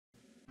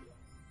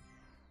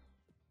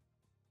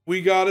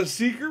We got a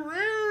secret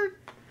rare.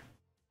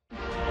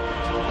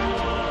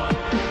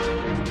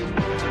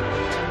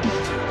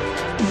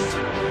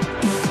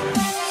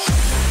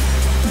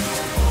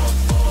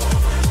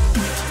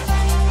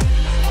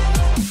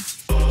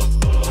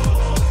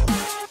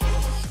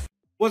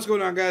 What's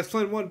going on, guys?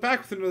 Flynn1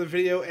 back with another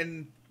video,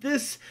 and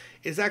this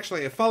is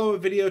actually a follow-up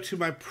video to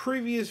my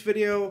previous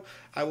video.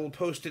 I will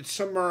post it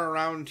somewhere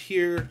around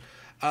here.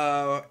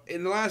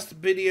 In the last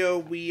video,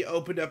 we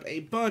opened up a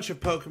bunch of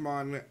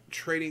Pokemon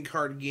trading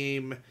card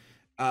game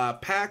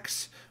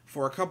packs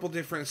for a couple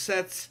different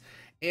sets.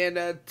 And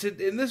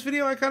in this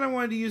video, I kind of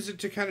wanted to use it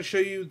to kind of show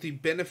you the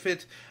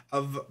benefit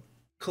of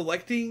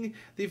collecting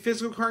the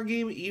physical card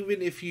game,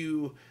 even if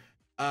you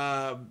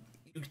don't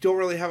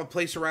really have a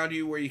place around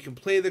you where you can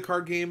play the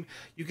card game.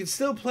 You can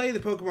still play the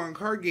Pokemon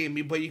card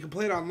game, but you can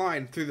play it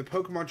online through the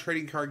Pokemon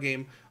trading card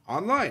game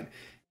online.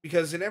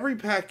 Because in every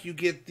pack, you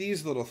get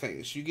these little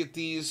things. You get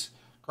these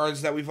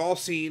cards that we've all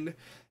seen,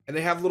 and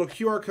they have little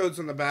QR codes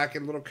on the back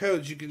and little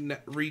codes. You can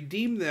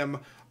redeem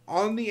them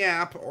on the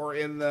app or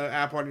in the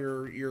app on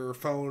your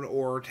phone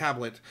or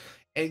tablet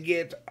and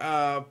get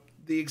the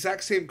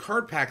exact same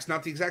card packs,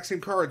 not the exact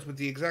same cards, but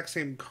the exact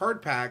same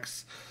card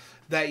packs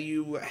that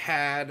you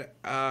had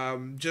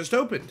just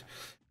opened.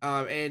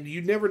 And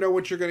you never know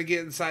what you're going to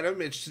get inside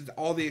them. It's just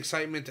all the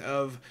excitement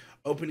of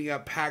opening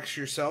up packs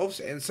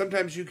yourselves. And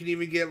sometimes you can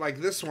even get,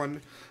 like this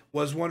one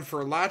was one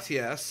for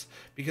Latias,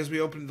 because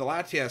we opened the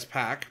Latias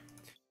pack.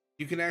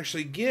 You can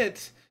actually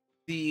get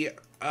the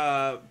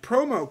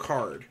promo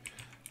card.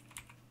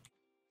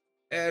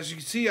 As you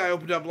can see, I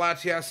opened up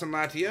Latias and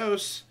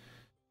Latios.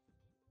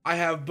 I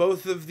have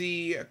both of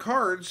the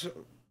cards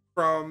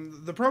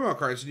from the promo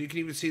cards, and you can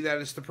even see that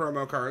it's the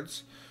promo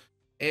cards.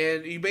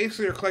 And you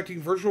basically are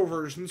collecting virtual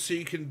versions so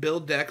you can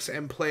build decks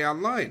and play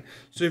online.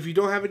 So if you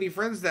don't have any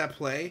friends that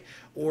play,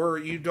 or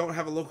you don't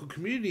have a local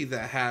community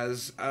that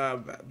has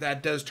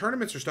that does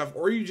tournaments or stuff,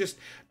 or you just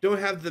don't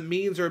have the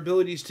means or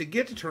abilities to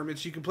get to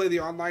tournaments, you can play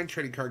the online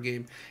trading card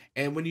game.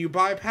 And when you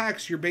buy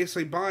packs, you're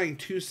basically buying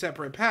two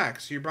separate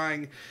packs. You're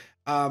buying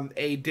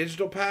a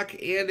digital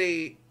pack and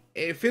a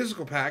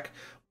physical pack.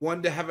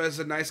 One to have as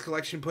a nice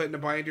collection, put in a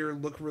binder,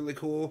 look really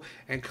cool,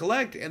 and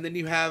collect. And then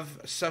you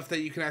have stuff that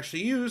you can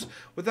actually use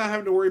without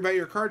having to worry about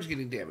your cards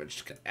getting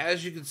damaged.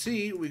 As you can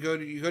see, you go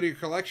to your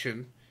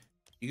collection,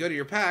 you go to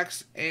your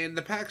packs, and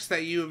the packs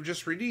that you have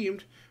just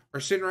redeemed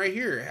are sitting right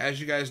here. As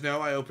you guys know,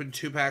 I opened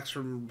 2 packs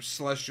from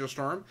Celestial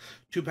Storm,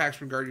 2 packs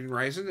from Guardian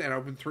Horizon, and I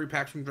opened 3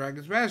 packs from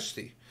Dragon's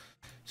Majesty.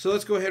 So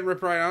let's go ahead and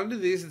rip right onto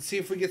these and see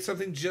if we get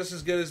something just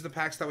as good as the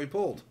packs that we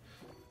pulled.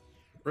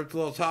 Rip the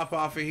little top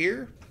off of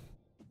here.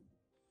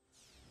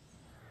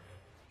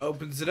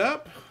 Opens it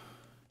up.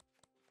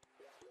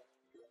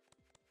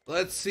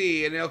 Let's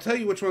see, and it'll tell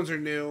you which ones are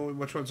new and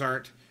which ones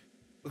aren't.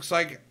 Looks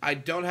like I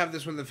don't have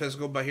this one in the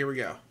physical, but here we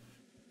go.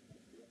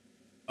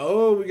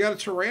 Oh, we got a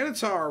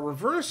Tyranitar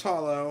reverse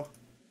holo.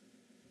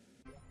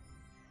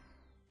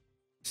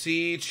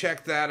 See,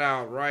 check that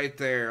out right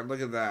there.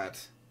 Look at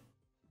that.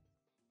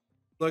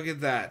 Look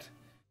at that.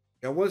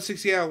 Got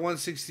 160 out of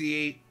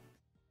 168.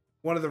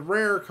 One of the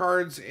rare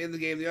cards in the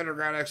game, the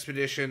Underground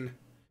Expedition.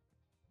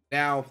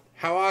 Now,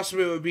 how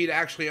awesome it would be to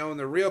actually own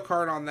the real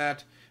card on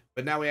that,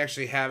 but now we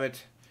actually have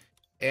it,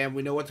 and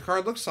we know what the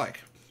card looks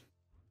like.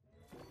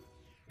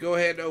 Go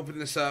ahead and open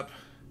this up.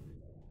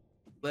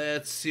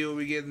 Let's see what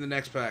we get in the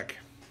next pack.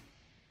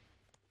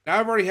 Now,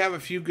 I already have a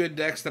few good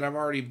decks that I've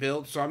already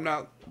built, so I'm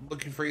not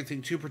looking for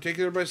anything too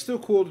particular, but it's still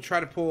cool to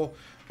try to pull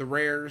the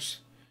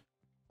rares.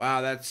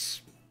 Wow, that's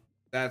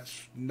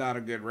not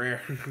a good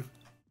rare.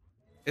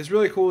 It's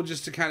really cool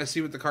just to kind of see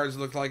what the cards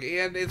look like,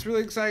 and it's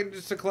really exciting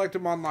just to collect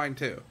them online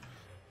too.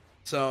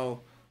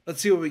 So,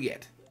 let's see what we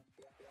get.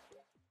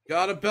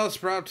 Got a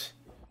Bellsprout.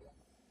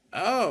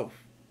 Oh,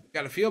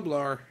 got a Field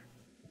Blower.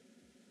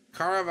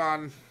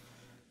 Caravan.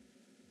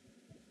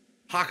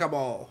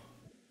 Hakaball.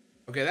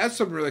 Okay, that's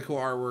some really cool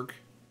artwork.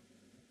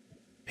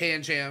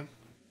 Pancham.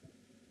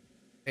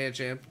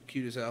 Pancham,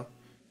 cute as hell.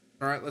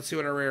 Alright, let's see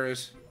what our rare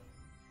is.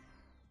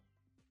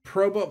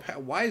 Probo.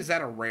 Why is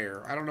that a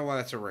rare? I don't know why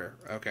that's a rare.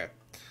 Okay.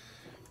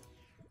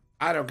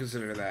 I don't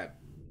consider that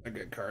a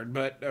good card,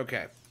 but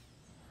okay.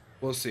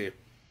 We'll see.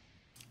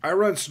 I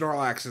run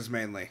Snorlaxes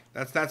mainly.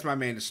 That's my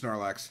main is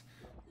Snorlax.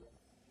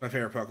 My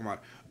favorite Pokemon.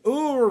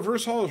 Ooh,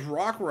 reverse holos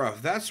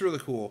Rockruff. That's really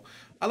cool.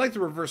 I like the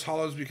reverse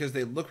holos because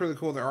they look really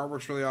cool, their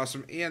artwork's really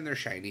awesome, and they're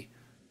shiny.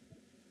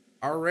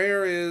 Our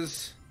rare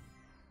is...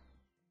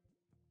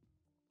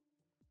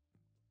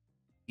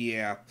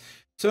 yeah.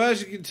 So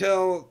as you can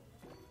tell,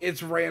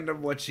 it's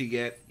random what you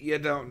get. You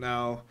don't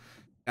know.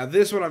 Now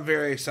this one I'm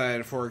very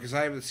excited for because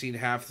I haven't seen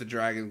half the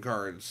dragon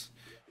cards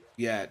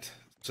yet.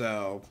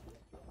 So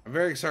I'm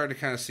very excited to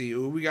kind of see.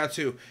 Ooh, we got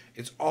 2.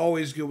 It's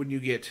always good when you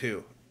get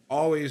 2.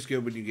 Always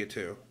good when you get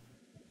 2.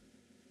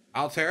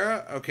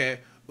 Altera?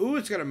 Okay. Ooh,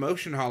 it's got a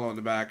motion holo in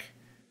the back.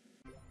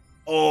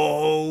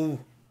 Oh.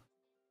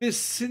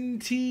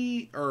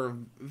 Victini.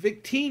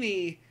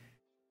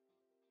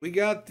 We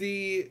got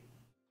the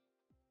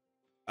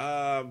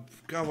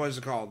God, what is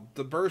it called?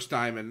 The Burst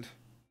Diamond.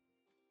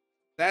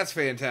 That's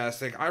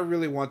fantastic. I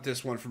really want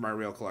this one for my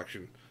real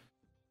collection.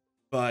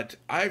 But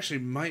I actually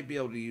might be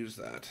able to use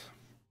that.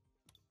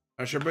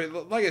 Not sure,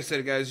 but like I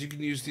said, guys, you can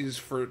use these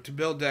to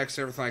build decks,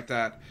 everything like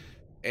that.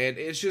 And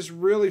it's just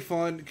really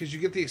fun because you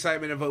get the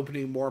excitement of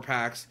opening more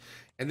packs.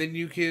 And then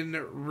you can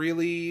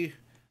really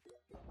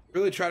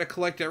try to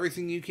collect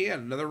everything you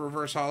can. Another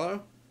reverse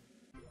holo.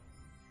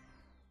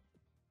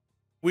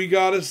 We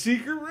got a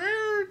secret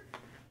rare.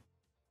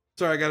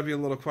 Sorry, I gotta be a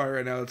little quiet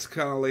right now. It's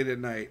kind of late at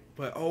night.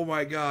 But oh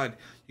my god.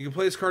 You can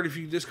play this card if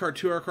you discard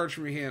 2 art cards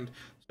from your hand.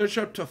 Search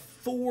up to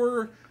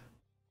 4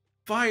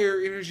 fire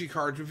energy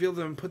cards, reveal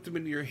them, and put them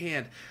into your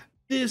hand.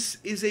 This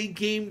is a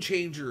game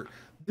changer.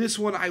 This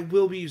one I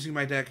will be using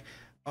my deck.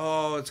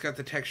 Oh, it's got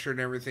the texture and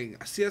everything.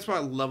 See, that's what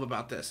I love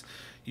about this.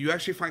 You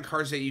actually find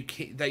cards that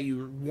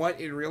you want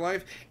in real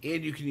life,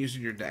 and you can use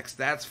in your decks.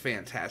 That's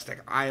fantastic.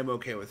 I am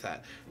okay with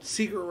that.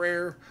 Secret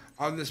rare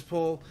on this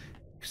pull.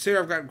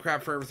 Consider I've gotten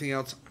crap for everything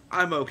else.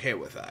 I'm okay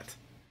with that.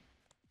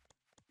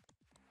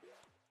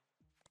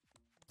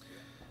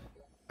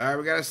 All right,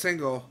 we got a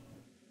single.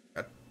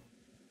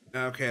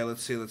 Okay,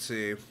 let's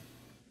see.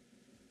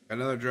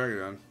 Another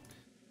Dragon.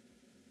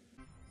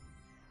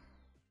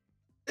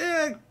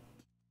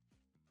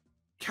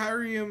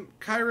 Kyurem,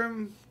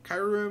 Kirurim?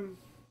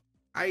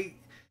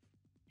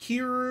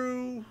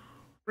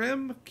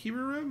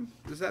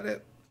 Is that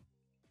it?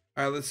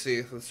 Alright, let's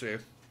see.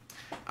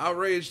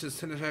 Outrage does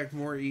 10 attack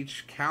more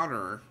each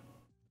counter.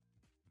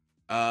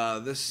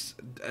 This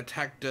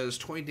attack does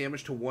 20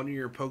 damage to one of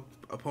your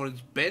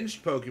opponent's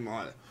benched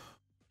Pokemon.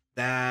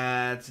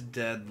 That's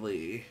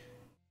deadly.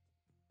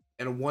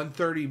 And a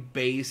 130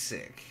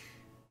 basic.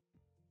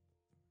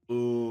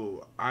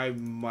 Ooh, I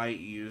might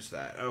use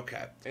that.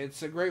 Okay.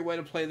 It's a great way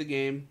to play the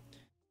game.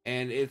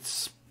 And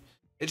it's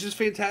just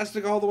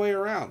fantastic all the way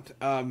around.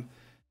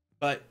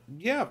 But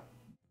yeah,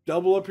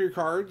 double up your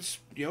cards.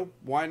 You know,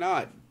 why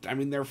not? I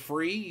mean, they're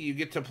free. You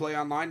get to play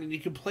online, and you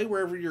can play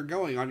wherever you're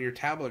going on your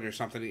tablet or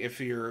something if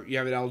you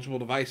have an eligible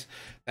device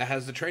that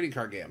has the trading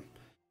card game.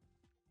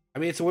 I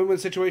mean, it's a win-win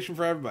situation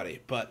for everybody.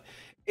 But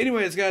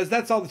anyways, guys,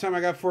 that's all the time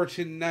I got for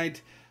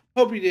tonight.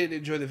 Hope you did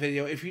enjoy the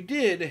video. If you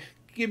did,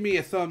 give me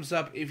a thumbs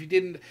up. If you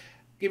didn't,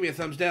 give me a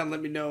thumbs down.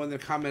 Let me know in the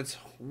comments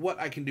what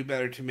I can do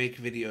better to make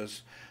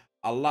videos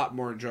a lot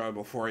more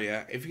enjoyable for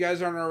you. If you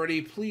guys aren't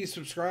already, please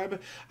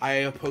subscribe.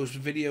 I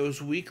post videos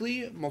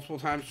weekly, multiple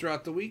times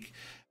throughout the week.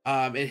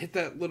 And hit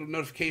that little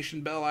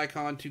notification bell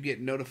icon to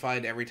get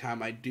notified every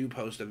time I do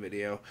post a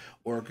video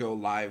or go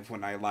live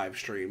when I live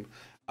stream.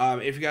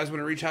 If you guys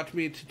want to reach out to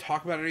me to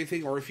talk about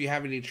anything, or if you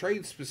have any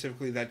trades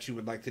specifically that you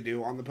would like to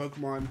do on the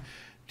Pokemon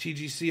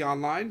TGC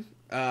online,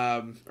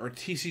 or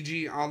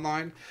TCG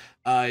online,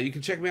 you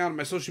can check me out on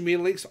my social media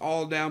links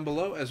all down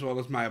below, as well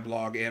as my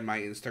blog and my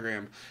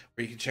Instagram,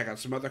 where you can check out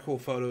some other cool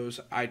photos.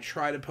 I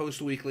try to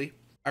post weekly.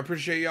 I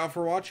appreciate y'all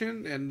for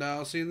watching, and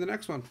I'll see you in the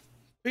next one.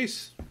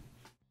 Peace.